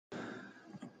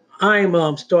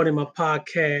I'm starting my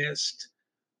podcast,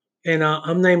 and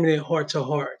I'm naming it Heart to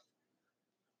Heart.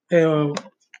 And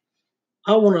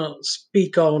I want to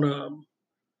speak on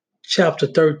chapter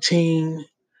 13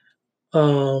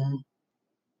 um,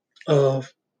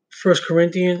 of First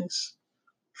Corinthians.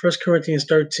 First Corinthians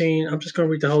 13. I'm just going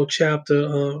to read the whole chapter.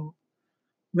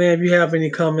 Man, if you have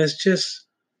any comments, just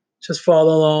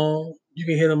follow along. You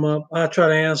can hit them up. I'll try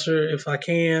to answer if I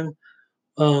can,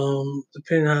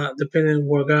 depending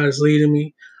where God is leading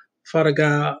me. Father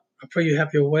God, I pray you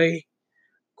have your way.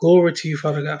 Glory to you,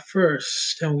 Father God,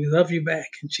 first, and we love you back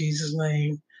in Jesus'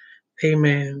 name.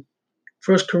 Amen.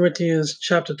 First Corinthians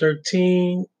chapter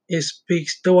 13, it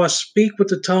speaks, though I speak with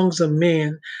the tongues of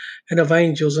men and of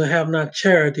angels and have not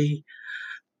charity,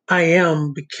 I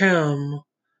am become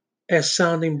as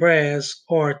sounding brass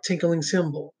or a tinkling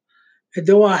cymbal. And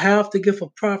though I have the gift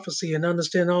of prophecy and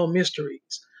understand all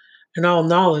mysteries and all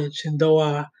knowledge, and though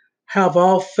I have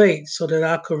all faith so that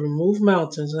I could remove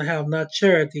mountains and have not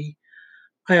charity,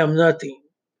 I am nothing.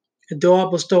 And though I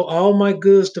bestow all my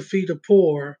goods to feed the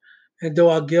poor, and though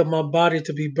I give my body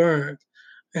to be burned,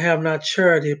 and have not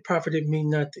charity, it profited me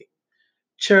nothing.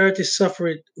 Charity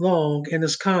suffereth long and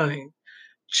is kind.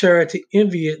 Charity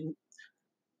envieth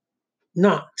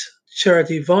not.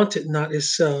 Charity vaunteth not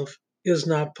itself, is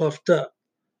not puffed up.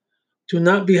 Do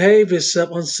not behave itself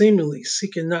unseemly,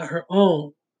 seeking not her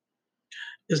own,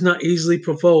 is not easily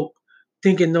provoked,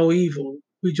 thinking no evil,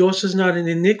 rejoices not in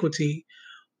iniquity,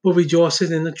 but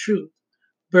rejoices in the truth.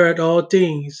 Bear all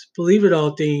things, believe it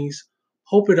all things,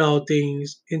 hope it all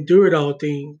things, endure it all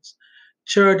things.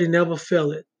 Charity never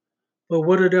faileth, but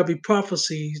whether there be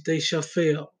prophecies, they shall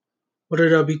fail. Whether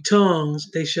there be tongues,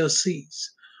 they shall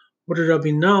cease. Whether there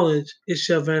be knowledge, it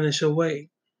shall vanish away.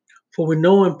 For we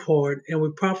know in part, and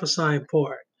we prophesy in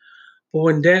part. But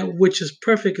when that which is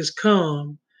perfect is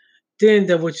come, then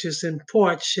that which is in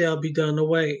part shall be done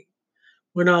away.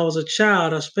 When I was a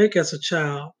child, I spake as a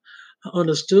child, I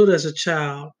understood as a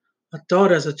child, I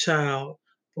thought as a child.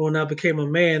 But when I became a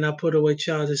man, I put away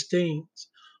childish things.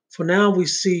 For now we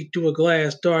see through a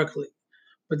glass darkly,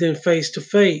 but then face to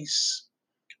face.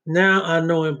 Now I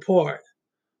know in part,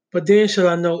 but then shall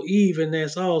I know even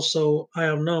as also I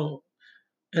am known.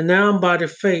 And now by the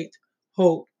faith,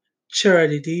 hope,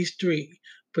 charity, these three,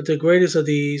 but the greatest of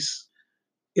these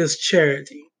is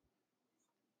charity.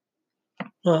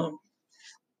 Um,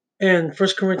 and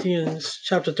First Corinthians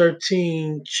chapter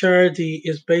 13, charity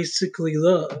is basically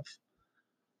love.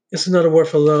 It's another word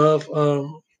for love.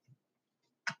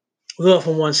 Love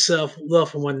for oneself,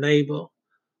 love for one neighbor,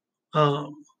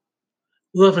 um,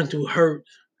 loving through hurt,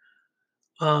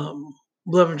 um,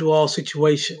 loving through all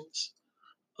situations.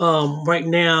 Right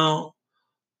now,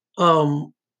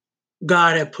 um,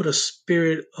 God had put a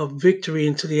spirit of victory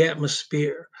into the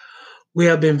atmosphere. We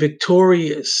have been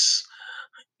victorious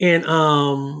in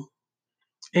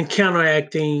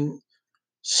counteracting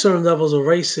certain levels of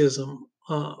racism,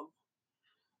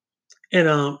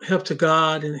 and help to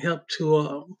God and help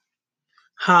to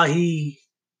how He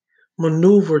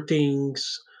maneuver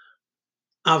things.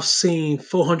 I've seen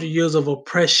 400 years of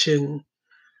oppression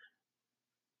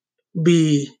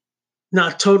be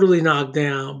not totally knocked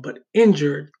down, but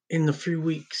injured in a few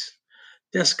weeks.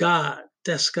 That's God.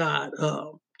 That's God.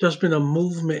 There's been a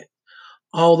movement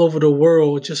all over the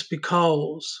world just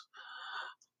because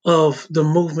of the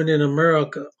movement in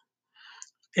America.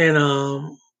 And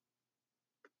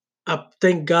I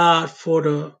thank God for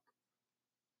the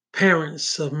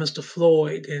parents of Mr.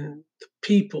 Floyd and the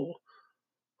people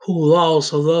who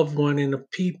lost a loved one and the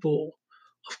people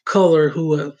of color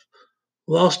who have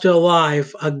lost their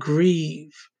life. I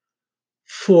grieve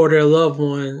for their loved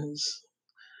ones,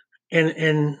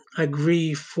 and I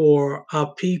grieve for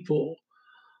our people.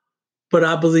 But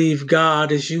I believe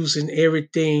God is using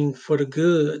everything for the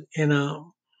good, and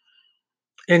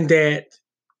that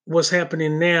what's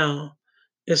happening now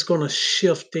is going to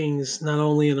shift things not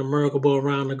only in America but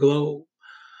around the globe.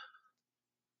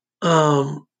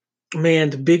 Um, Man,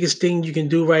 the biggest thing you can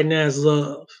do right now is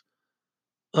love.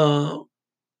 Uh,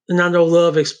 and I know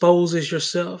love exposes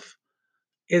yourself.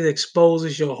 It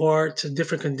exposes your heart to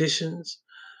different conditions.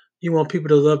 You want people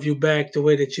to love you back the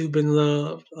way that you've been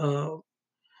loved.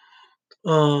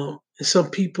 And some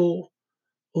people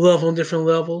love on different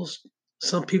levels.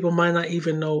 Some people might not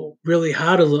even know really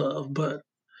how to love, but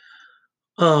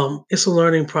it's a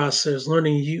learning process,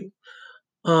 learning you,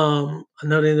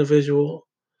 another individual,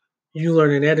 you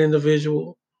learning that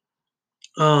individual.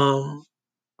 Um,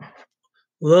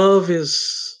 Love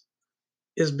is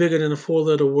bigger than a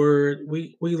four-letter word.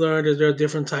 We learned that there are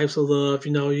different types of love.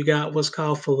 You know, you got what's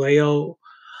called phileo,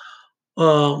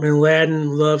 In Latin,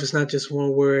 love is not just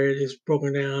one word; it's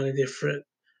broken down in different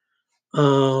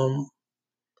um,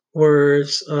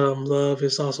 words. Love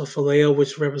is also phileo,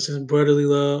 which represents brotherly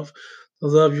love, the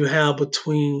love you have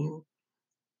between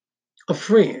a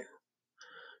friend.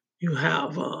 You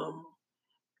have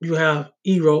you have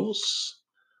eros.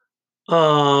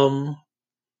 Um,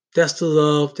 that's the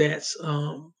love that's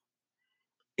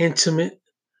intimate.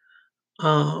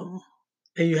 Um,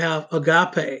 and you have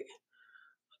agape.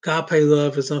 Agape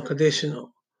love is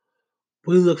unconditional.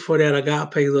 We look for that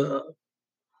agape love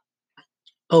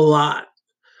a lot,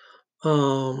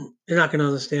 and I can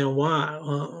understand why.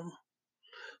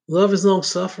 Love is long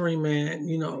suffering, man.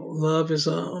 You know, love is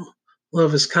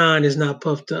kind, is not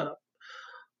puffed up.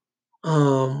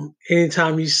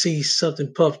 Anytime you see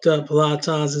something puffed up, a lot of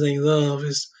times it ain't love.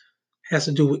 It has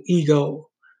to do with ego.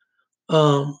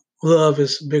 Love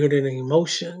is bigger than an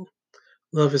emotion.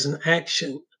 Love is an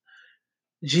action.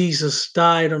 Jesus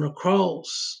died on the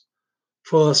cross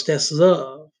for us. That's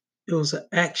love. It was an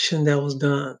action that was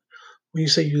done. When you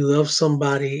say you love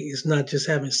somebody, it's not just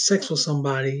having sex with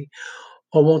somebody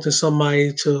or wanting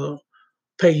somebody to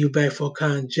pay you back for a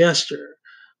kind gesture.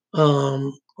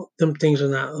 Um, them things are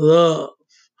not love.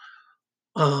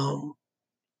 Um,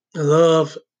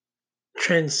 love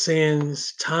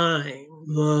transcends time.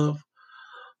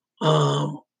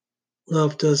 Um,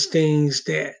 love does things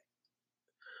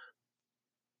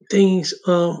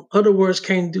other words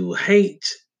can't do. Hate,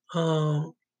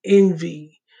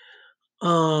 envy.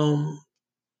 Um,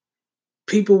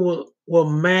 People will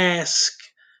mask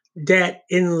that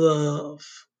in love,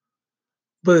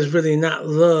 but it's really not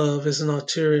love. It's an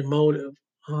ulterior motive.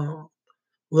 Um,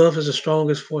 Love is the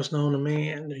strongest force known to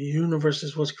man. The universe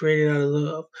is what's created out of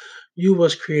love. You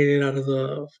was created out of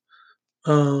love.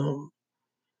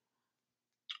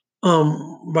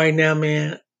 Um, right now,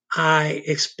 man, I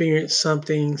experienced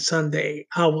something Sunday.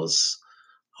 I was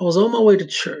on my way to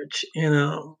church,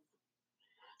 and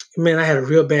man, I had a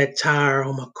real bad tire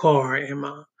on my car, and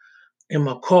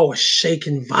my car was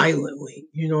shaking violently.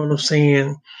 You know what I'm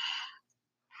saying?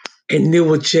 And it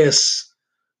was just,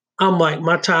 I'm like,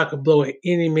 my tire could blow at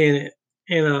any minute.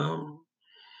 And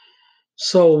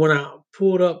so when I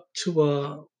pulled up to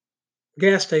a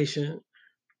gas station,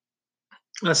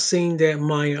 I seen that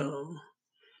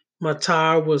my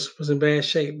tire was in bad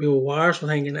shape. The wires were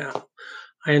hanging out.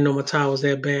 I didn't know my tire was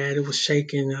that bad. It was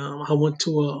shaking. I went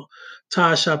to a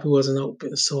tire shop. It wasn't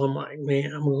open, so I'm like,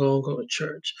 man, I'm gonna go to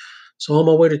church. So on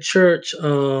my way to church,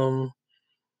 I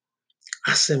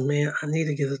said, man, I need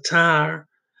to get a tire.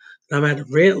 And I'm at the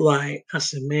red light. I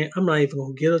said, man, I'm not even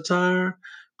gonna get a tire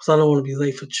because I don't want to be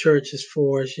late for church as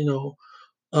far as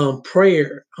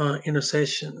prayer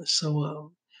intercession.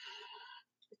 So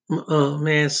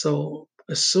man, so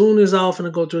as soon as I was gonna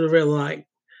go through the red light,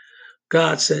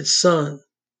 God said, son,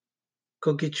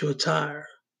 go get you a tire.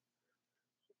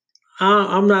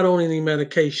 I'm not on any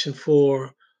medication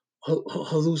for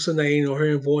hallucinating or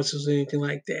hearing voices or anything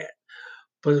like that.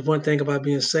 But one thing about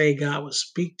being saved, God will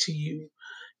speak to you.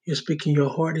 He'll speak in your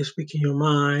heart. He'll speak in your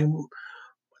mind.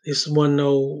 This one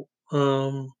no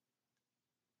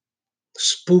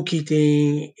spooky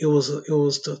thing. It was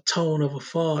the tone of a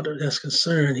father that's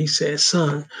concerned. He said,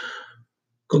 son,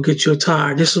 go get you a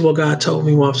tire. This is what God told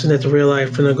me while I'm sitting at the real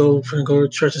life. Finna go to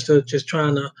church instead of just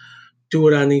trying to do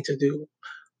what I need to do.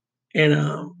 And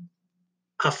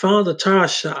I found a tire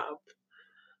shop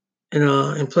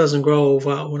in Pleasant Grove.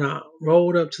 When I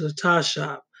rolled up to the tire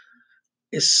shop,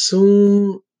 as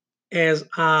soon as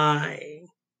I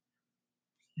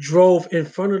drove in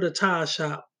front of the tire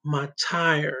shop, my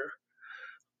tire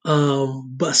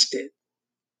busted.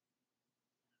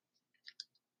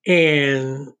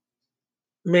 And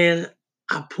man,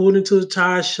 I pulled into the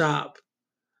tire shop,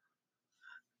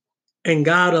 and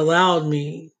God allowed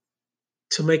me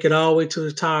to make it all the way to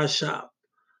the tire shop.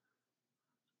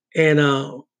 And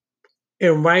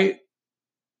right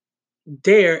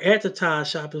there at the tire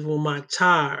shop is when my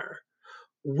tire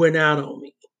went out on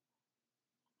me.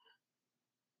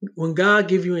 When God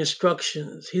give you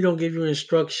instructions, He don't give you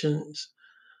instructions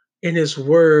in His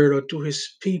Word or through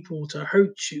His people to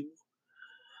hurt you.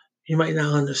 You might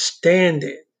not understand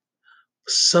it.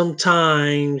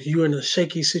 Sometimes you're in a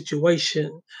shaky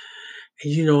situation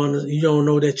and you don't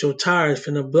know that your tire is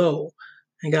finna blow,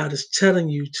 and God is telling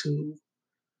you to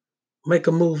make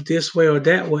a move this way or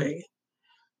that way.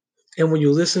 And when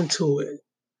you listen to it,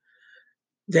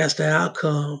 that's the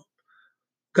outcome.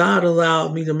 God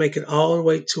allowed me to make it all the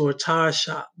way to a tire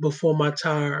shop before my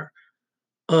tire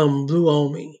blew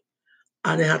on me.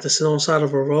 I didn't have to sit on the side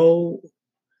of a road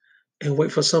and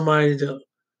wait for somebody to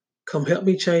come help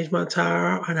me change my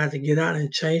tire. I had to get out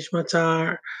and change my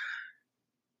tire.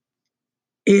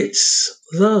 It's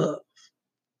love.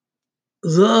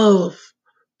 Love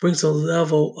brings a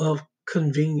level of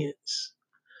convenience.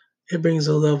 It brings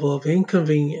a level of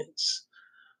inconvenience.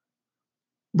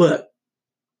 But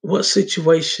what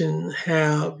situation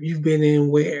have you been in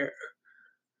where,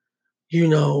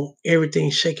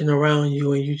 everything's shaking around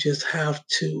you and you just have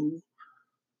to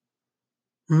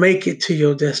make it to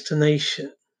your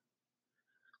destination?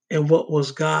 And what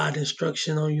was God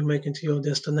instruction on you making to your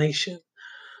destination?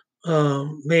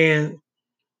 Man,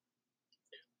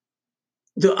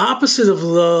 the opposite of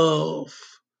love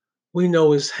we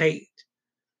know is hate.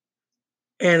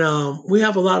 And we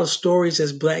have a lot of stories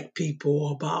as Black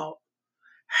people about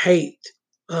hate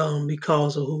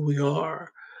because of who we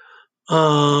are.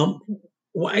 Um,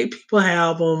 White people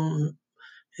have them,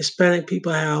 Hispanic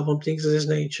people have them, things of this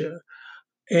nature.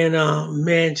 And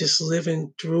man, just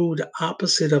living through the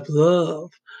opposite of love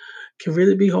can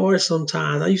really be hard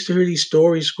sometimes. I used to hear these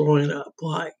stories growing up.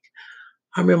 Like,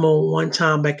 I remember one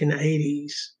time back in the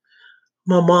 80s,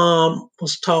 my mom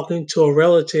was talking to a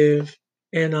relative,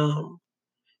 and the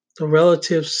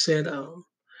relative said, "You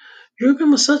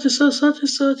remember such and such, such and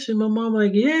such?" And my mom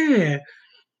like, "Yeah,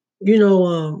 you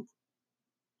know,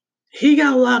 he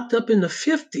got locked up in the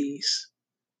 50s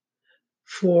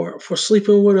for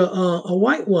sleeping with a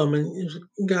white woman.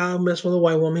 A guy messed with a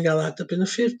white woman. He got locked up in the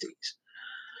 50s.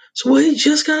 So well, he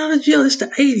just got out of jail. It's the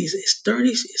 80s. It's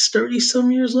 30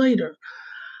 some years later,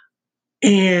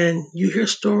 and you hear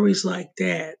stories like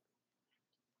that,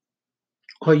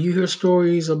 or you hear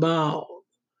stories about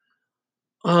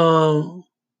um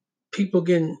people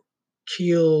getting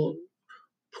killed,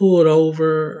 pulled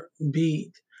over,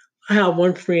 beat. I have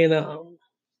one friend.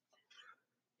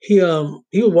 He was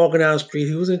walking down the street.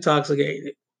 He was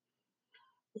intoxicated.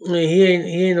 I mean, he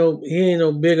ain't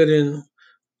no bigger than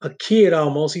a kid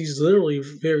almost. He's literally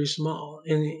very small.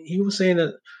 And he was saying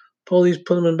that police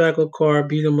put him in the back of a car,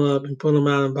 beat him up, and put him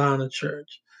out and behind a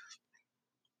church.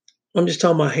 I'm just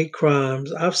talking about hate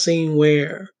crimes. I've seen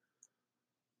where,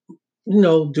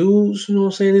 dudes, you know what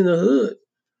I'm saying, in the hood,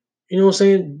 you know what I'm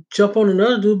saying, jump on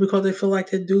another dude because they feel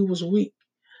like that dude was weak.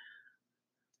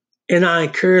 And I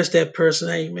encourage that person,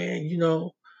 hey man,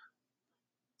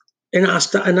 and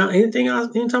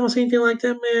anytime I see anything like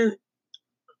that, man,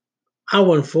 I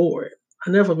wasn't for it.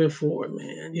 I never been for it,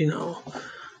 man. I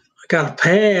got a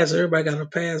pass. Everybody got a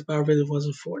pass, but I really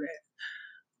wasn't for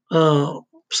that.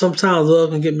 Sometimes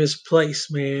love can get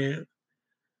misplaced, man.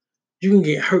 You can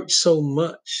get hurt so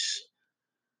much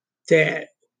that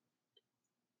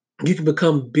you can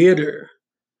become bitter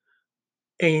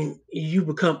and you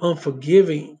become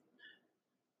unforgiving,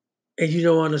 and you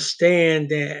don't understand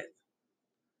that,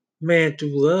 man,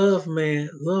 through love, man,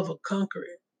 love will conquer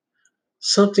it.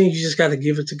 Something you just got to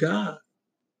give it to God.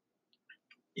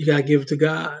 You got to give it to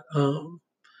God.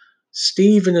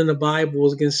 Stephen in the Bible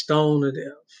was getting stoned to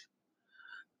death.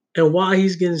 And while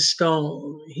he's getting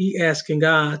stoned, he asking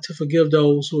God to forgive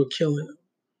those who are killing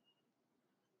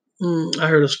him. I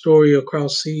heard a story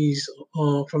across seas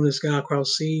from this guy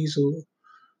across seas who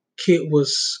kid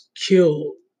was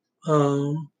killed.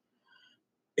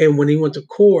 And when he went to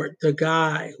court, the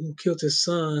guy who killed his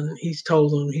son, he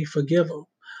told him he forgive him.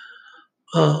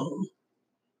 Um,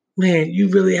 Man, you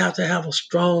really have to have a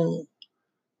strong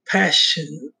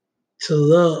passion to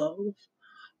love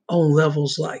on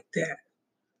levels like that.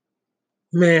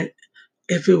 Man,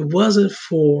 if it wasn't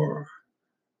for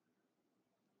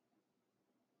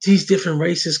these different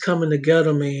races coming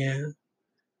together, man,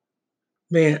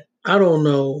 I don't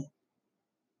know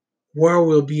where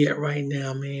we'll be at right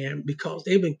now, man, because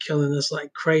they've been killing us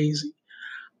like crazy.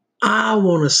 I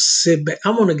want to sit back.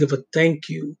 I want to give a thank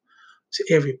you to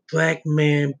every Black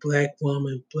man, Black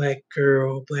woman, Black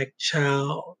girl, Black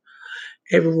child,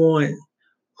 everyone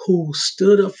who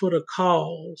stood up for the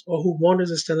cause or who wanted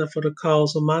to stand up for the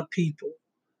cause of my people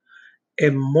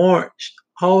and marched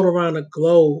all around the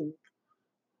globe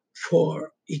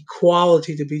for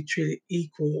equality to be treated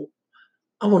equal.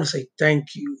 I want to say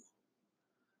thank you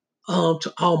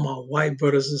to all my white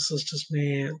brothers and sisters,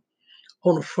 man,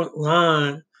 on the front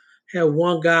line. Had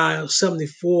one guy,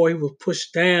 74, he was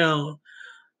pushed down,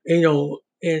 and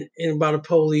by the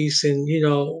police, and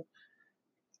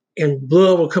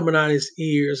blood was coming out of his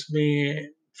ears, man.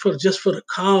 For the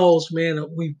cause, man,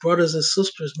 of we brothers and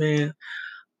sisters, man.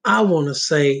 I want to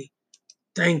say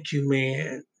thank you,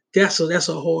 man. That's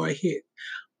a hard hit.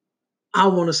 I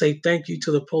want to say thank you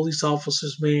to the police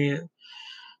officers, man,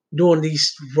 doing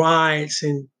these riots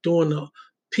and doing the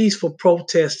peaceful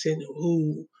protesting,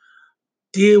 who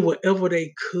did whatever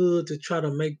they could to try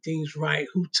to make things right,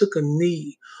 who took a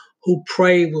knee, who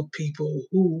prayed with people,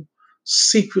 who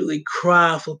secretly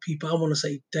cry for people, I want to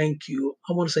say thank you.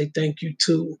 I want to say thank you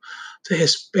to the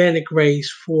Hispanic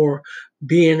race for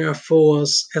being there for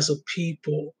us as a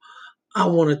people. I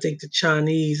want to thank the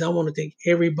Chinese. I want to thank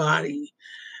everybody,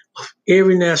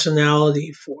 every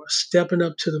nationality, for stepping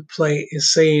up to the plate and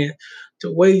saying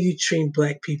the way you treat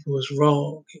black people is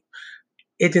wrong.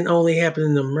 It didn't only happen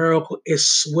in America, it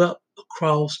swept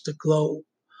across the globe.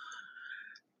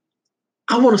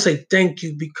 I want to say thank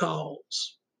you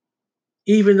because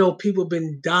even though people have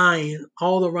been dying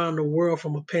all around the world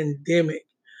from a pandemic,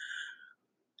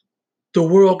 the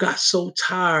world got so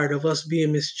tired of us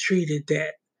being mistreated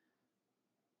that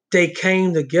they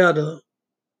came together,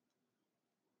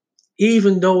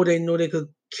 even though they know they could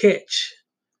catch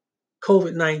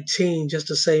COVID-19, just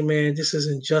to say, man, this is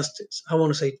injustice. I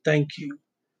want to say thank you.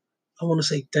 I want to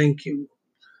say thank you.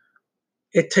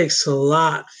 It takes a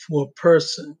lot for a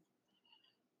person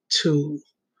to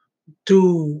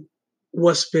do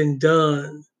what's been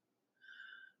done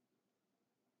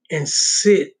and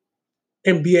sit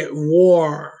and be at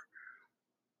war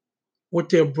with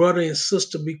their brother and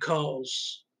sister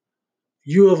because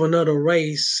you're of another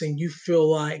race and you feel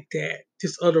like that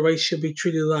this other race should be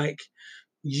treated like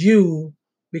you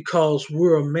because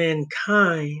we're a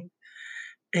mankind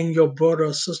and your brother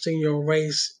or sister in your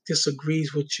race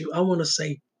disagrees with you. I want to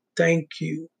say thank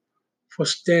you for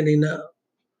standing up,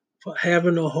 for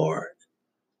having a heart,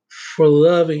 for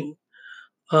loving.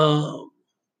 Um,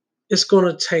 it's going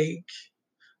to take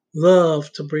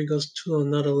love to bring us to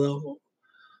another level.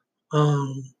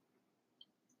 Um,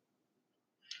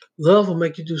 Love will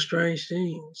make you do strange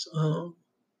things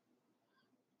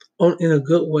in a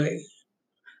good way.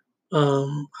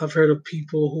 I've heard of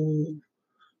people who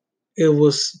it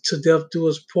was to death do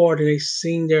us part, and they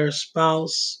seen their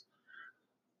spouse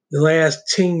the last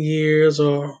 10 years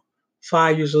or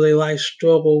 5 years of their life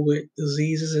struggle with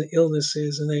diseases and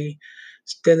illnesses, and they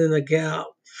stand in the gap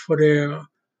for their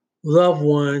loved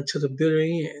one to the bitter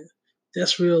end.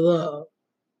 That's real love.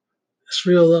 That's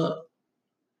real love.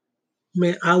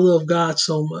 Man, I love God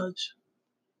so much.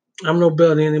 I'm no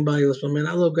better than anybody else, but man,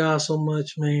 I love God so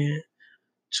much, man,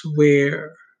 to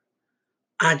where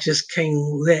I just can't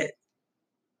let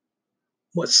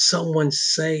what someone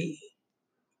say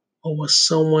or what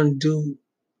someone do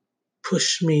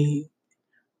push me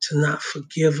to not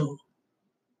forgive them.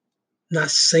 Not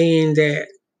saying that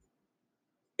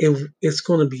it's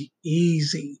going to be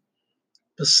easy,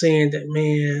 but saying that,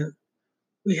 man,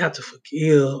 we have to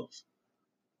forgive.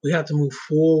 We have to move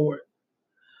forward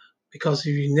because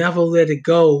if you never let it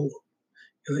go,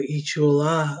 it'll eat you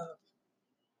alive.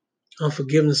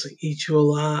 Unforgiveness will eat you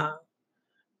alive.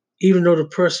 Even though the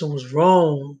person was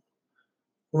wrong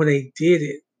when they did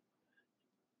it,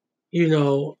 you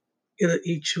know, it'll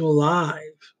eat you alive.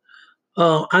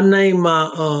 I named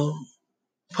my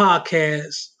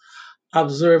podcast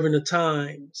Observing the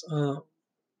Times.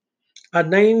 I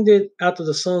named it after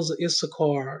the sons of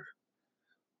Issachar,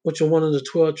 which are one of the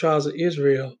 12 tribes of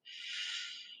Israel.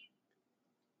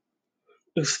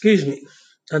 Excuse me.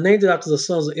 I named it after the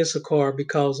sons of Issachar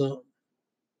because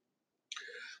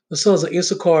the sons of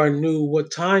Issachar knew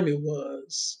what time it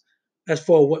was as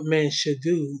far as what man should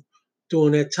do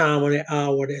during that time or that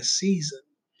hour or that season.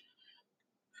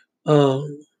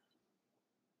 Um,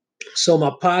 so my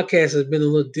podcast has been a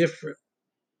little different.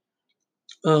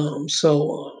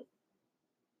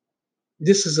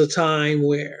 This is a time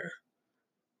where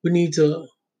we need to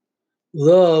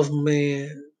love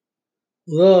man,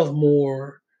 love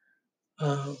more,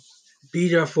 uh, be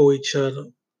there for each other.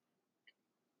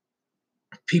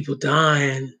 People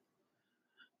dying,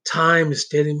 time is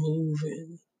steady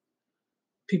moving,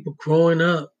 people growing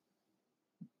up.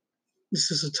 This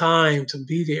is a time to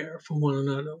be there for one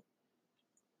another.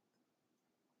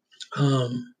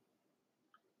 Um,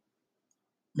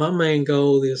 my main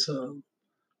goal is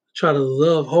try to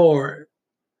love hard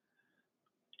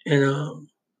and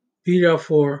be there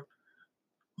for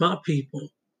my people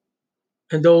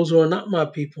and those who are not my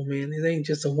people, man. It ain't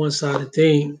just a one-sided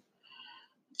thing.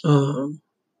 Um,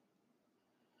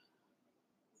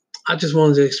 I just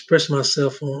wanted to express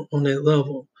myself on that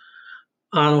level.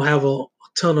 I don't have a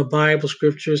ton of Bible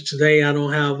scriptures today. I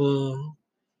don't have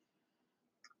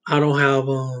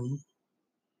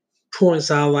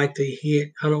points I like to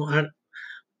hit.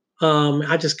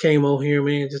 I just came on here,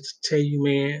 man, just to tell you,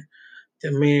 man,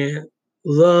 that man,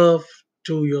 love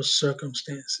through your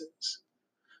circumstances.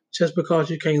 Just because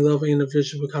you can't love an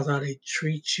individual because how they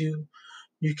treat you,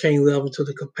 you can't love them to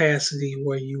the capacity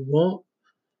where you want,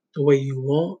 the way you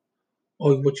want,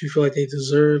 or what you feel like they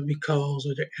deserve because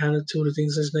of their attitude or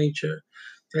things of this nature.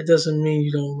 That doesn't mean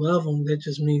you don't love them. That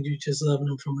just means you just love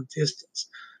them from a distance.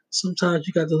 Sometimes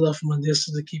you got to love from a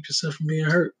distance to keep yourself from being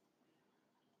hurt.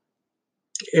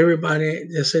 Everybody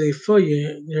that say they for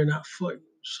you, they're not for you.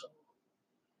 So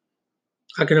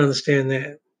I can understand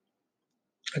that.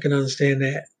 I can understand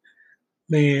that.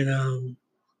 Man,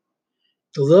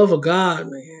 the love of God,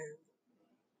 man,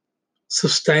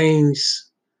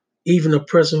 sustains even a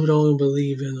person who don't even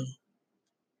believe in him.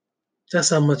 That's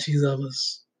how much he loves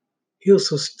us. He'll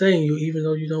sustain you even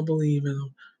though you don't believe in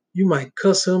him. You might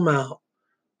cuss him out,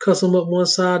 cuss him up one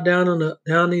side, down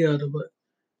the other, but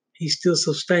he still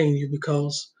sustain you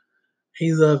because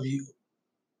he loves you,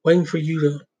 waiting for you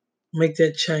to make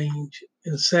that change.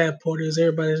 And the sad part is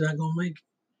everybody's not gonna make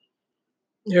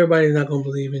it. Everybody's not gonna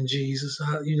believe in Jesus.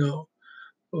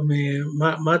 But man,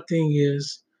 my thing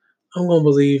is I'm gonna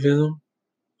believe in him.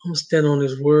 I'm gonna stand on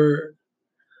his word.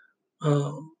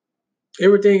 Um,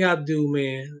 Everything I do,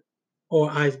 man, or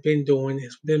I've been doing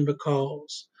has been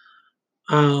because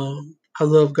I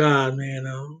love God,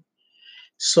 man.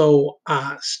 So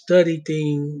I study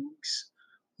things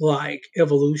like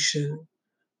evolution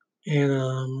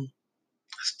and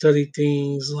study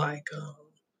things like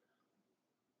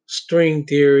string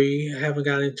theory. I haven't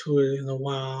got into it in a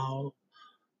while.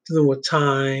 Dealing with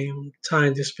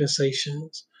time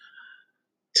dispensations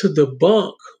to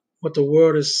debunk what the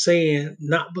world is saying,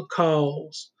 not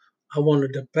because I want to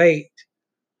debate,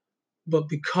 but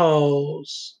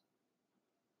because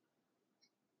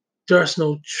there's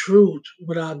no truth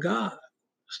without God.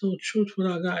 There's no truth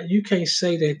without God. You can't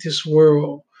say that this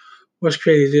world was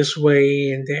created this way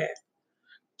and that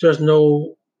there's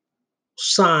no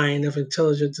sign of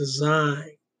intelligent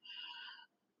design,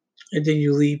 and then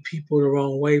you lead people the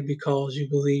wrong way because you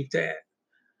believe that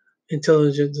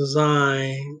intelligent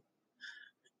design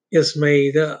is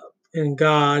made up and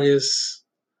God is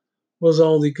was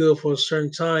only good for a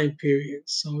certain time period.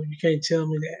 So you can't tell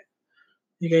me that.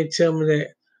 You can't tell me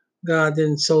that God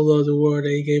didn't so love the world that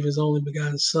he gave his only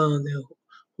begotten son that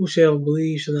whosoever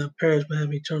believes shall not perish but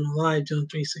have eternal life, John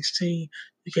 3:16.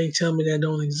 You can't tell me that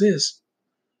don't exist.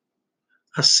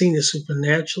 I've seen it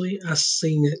supernaturally. I've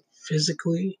seen it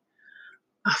physically.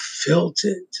 I felt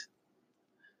it.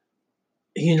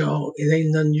 It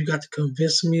ain't nothing you got to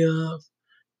convince me of.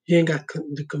 You ain't got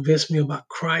to convince me about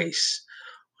Christ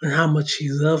and how much he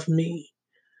loved me.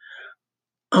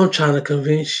 I'm trying to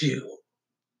convince you.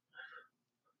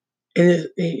 And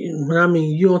when I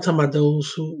mean you, I'm talking about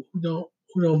those who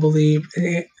don't believe.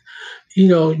 And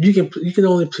you can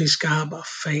only please God by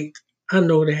faith. I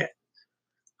know that.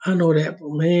 I know that.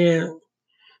 But man,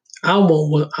 I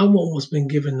want what's been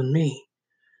given to me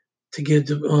to give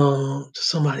to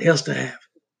somebody else to have.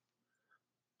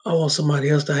 I want somebody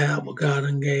else to have what God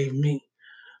done gave me.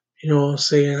 You know what I'm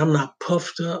saying? I'm not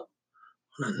puffed up.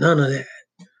 None of that.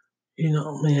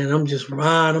 Man, I'm just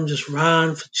riding. I'm just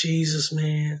riding for Jesus,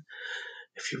 man.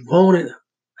 If you want it,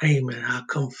 hey, man, I'll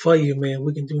come for you, man.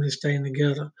 We can do this thing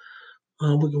together.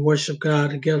 We can worship God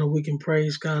together. We can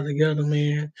praise God together,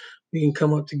 man. We can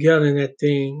come up together in that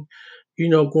thing.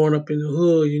 Growing up in the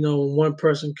hood, when one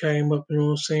person came up, you know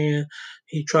what I'm saying,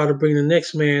 he tried to bring the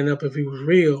next man up if he was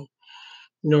real.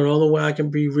 The only way I can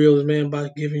be real is, man,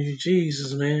 by giving you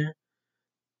Jesus, man.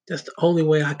 That's the only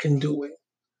way I can do it.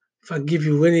 If I give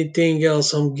you anything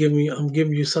else, I'm giving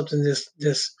you something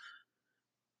that's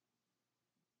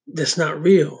not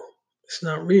real. It's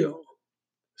not real.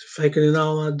 It's faking in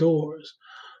all our doors.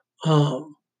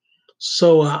 Um,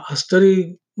 so I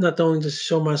study not only to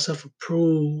show myself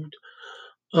approved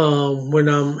when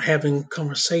I'm having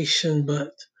conversation,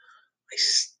 but I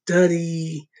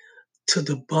study to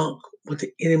debunk what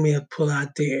the enemy has put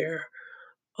out there.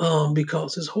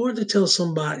 Because it's hard to tell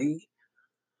somebody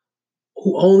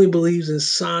who only believes in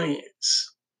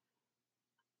science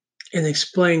and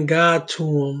explain God to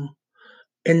them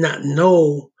and not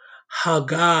know how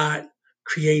God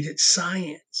created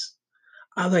science.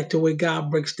 I like the way God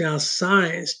breaks down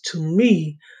science. To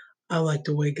me, I like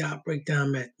the way God breaks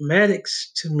down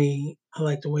mathematics. To me, I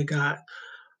like the way God.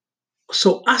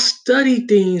 So I study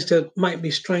things that might be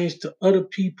strange to other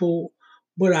people,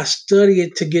 but I study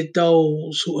it to get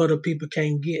those who other people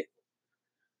can't get.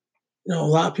 A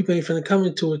lot of people ain't finna come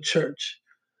into a church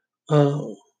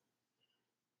um,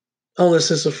 unless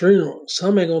it's a funeral.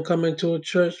 Some ain't gonna come into a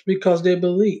church because they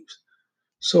believe.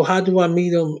 So how do I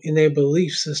meet them in their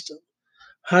belief system?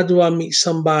 How do I meet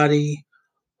somebody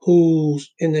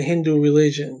who's in the Hindu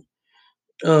religion?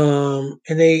 And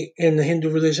they in the Hindu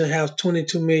religion have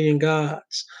 22 million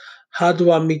gods. How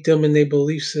do I meet them in their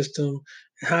belief system?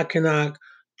 And how can I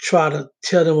try to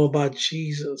tell them about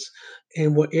Jesus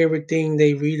and what everything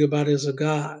they read about is a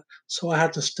God? So I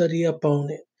have to study up on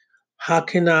it. How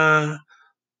can I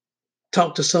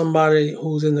talk to somebody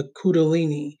who's in the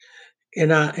Kundalini,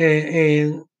 and I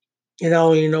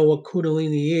don't even know what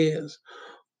Kundalini is,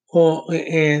 or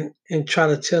and try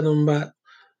to tell them about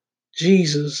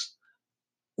Jesus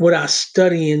without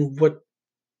studying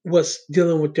what's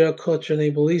dealing with their culture and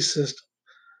their belief system.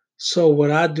 So what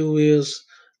I do is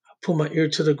I put my ear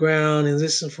to the ground and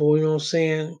listen for, you know what I'm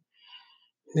saying,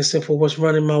 listen for what's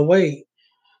running my way,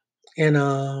 and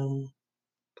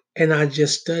and I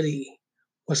just study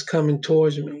what's coming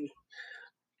towards me.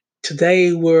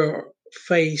 Today we're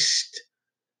faced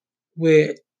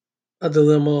with a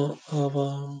dilemma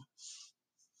of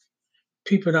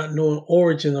people not knowing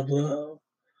origin of love,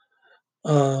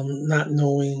 not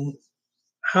knowing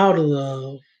how to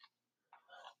love,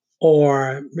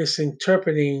 or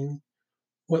misinterpreting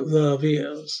what love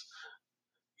is.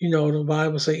 You know, the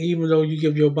Bible say even though you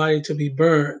give your body to be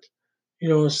burned, you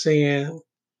know what I'm saying,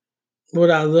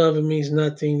 without love it means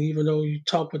nothing. Even though you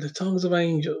talk with the tongues of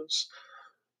angels,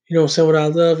 you know what I'm saying,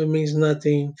 without love it means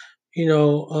nothing. You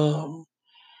know,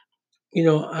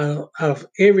 out of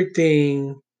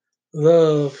everything,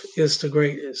 love is the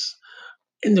greatest.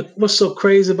 And what's so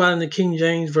crazy about in the King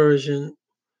James version,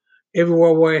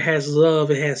 everywhere where it has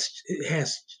love, it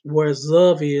has where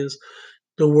love is,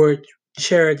 the word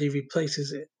charity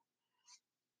replaces it.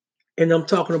 And I'm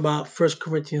talking about 1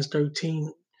 Corinthians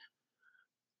 13.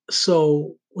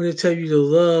 So when they tell you to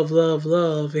love, love,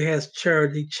 love, it has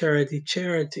charity, charity,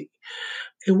 charity.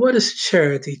 And what is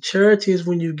charity? Charity is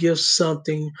when you give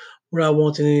something without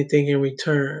wanting anything in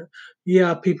return. You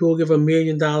have people who give $1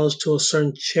 million to a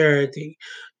certain charity.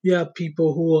 You have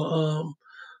people who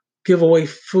give away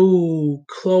food,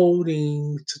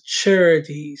 clothing to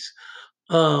charities,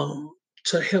 um,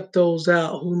 to help those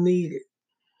out who need it.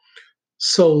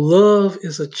 So love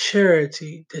is a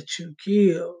charity that you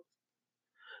give.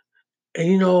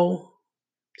 And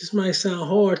this might sound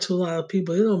hard to a lot of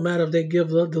people. It don't matter if they give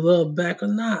the love back or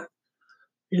not.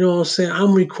 You know what I'm saying?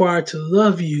 I'm required to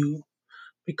love you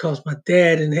because my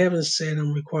dad in heaven said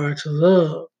I'm required to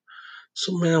love.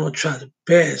 So man, I'm gonna try the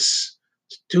best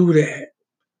to do that.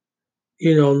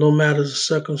 No matter the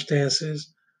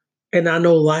circumstances. And I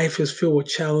know life is filled with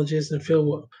challenges and filled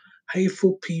with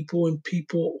hateful people and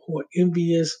people who are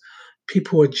envious,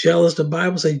 people who are jealous. The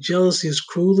Bible says jealousy is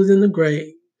crueler than the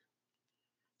grave.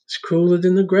 It's crueler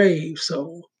than the grave.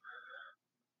 So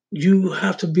you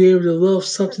have to be able to love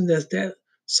something that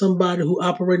somebody who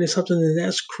operates in something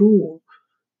that's cruel.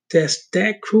 That's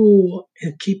that cruel,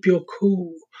 and keep your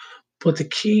cool. But the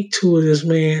key to it is,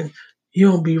 man, you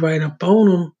don't be right up on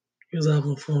them. You love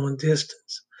them from a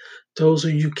distance. Those who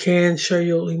you can share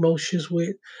your emotions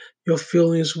with, your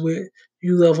feelings with,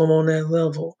 you love them on that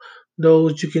level.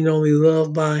 Those you can only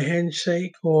love by a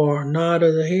handshake or a nod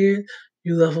of the head,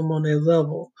 you love them on that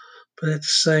level. But at the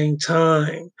same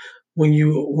time, when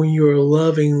you're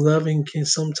loving can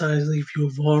sometimes leave you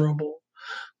vulnerable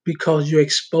because you're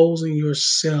exposing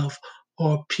yourself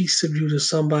or a piece of you to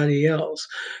somebody else.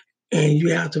 And you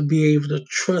have to be able to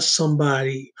trust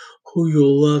somebody who you're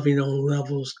loving on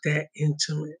levels that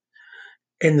intimate.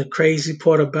 And the crazy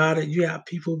part about it, you have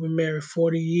people who've been married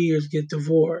 40 years get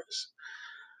divorced,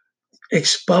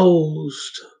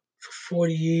 exposed for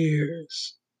 40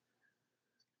 years.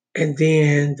 And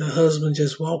then the husband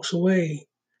just walks away.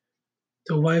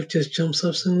 The wife just jumps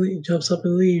up and leaves.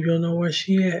 You don't know where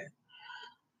she at.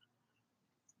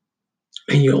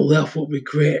 And you're left with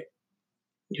regret.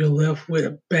 You're left with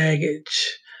a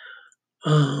baggage.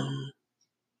 But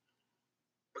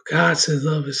God says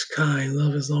love is kind,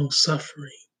 love is long suffering.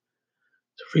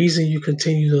 The reason you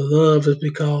continue to love is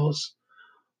because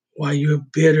while you're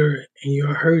bitter and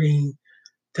you're hurting,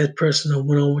 that person that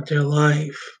went on with their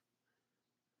life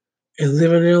and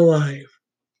living their life,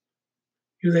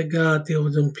 you let God deal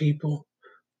with them people,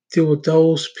 deal with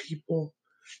those people.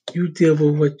 You deal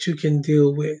with what you can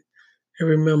deal with. And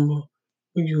remember,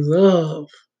 when you love,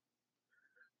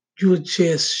 you are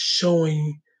just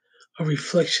showing a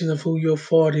reflection of who your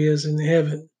Father is in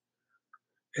heaven.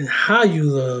 And how you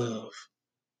love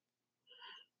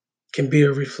can be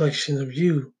a reflection of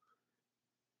you.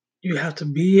 You have to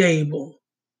be able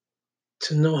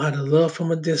to know how to love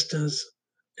from a distance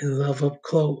and love up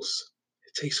close.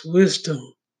 It takes wisdom.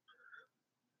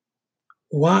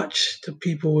 Watch the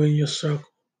people in your circle.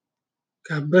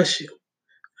 God bless you.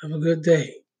 Have a good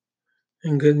day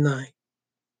and good night.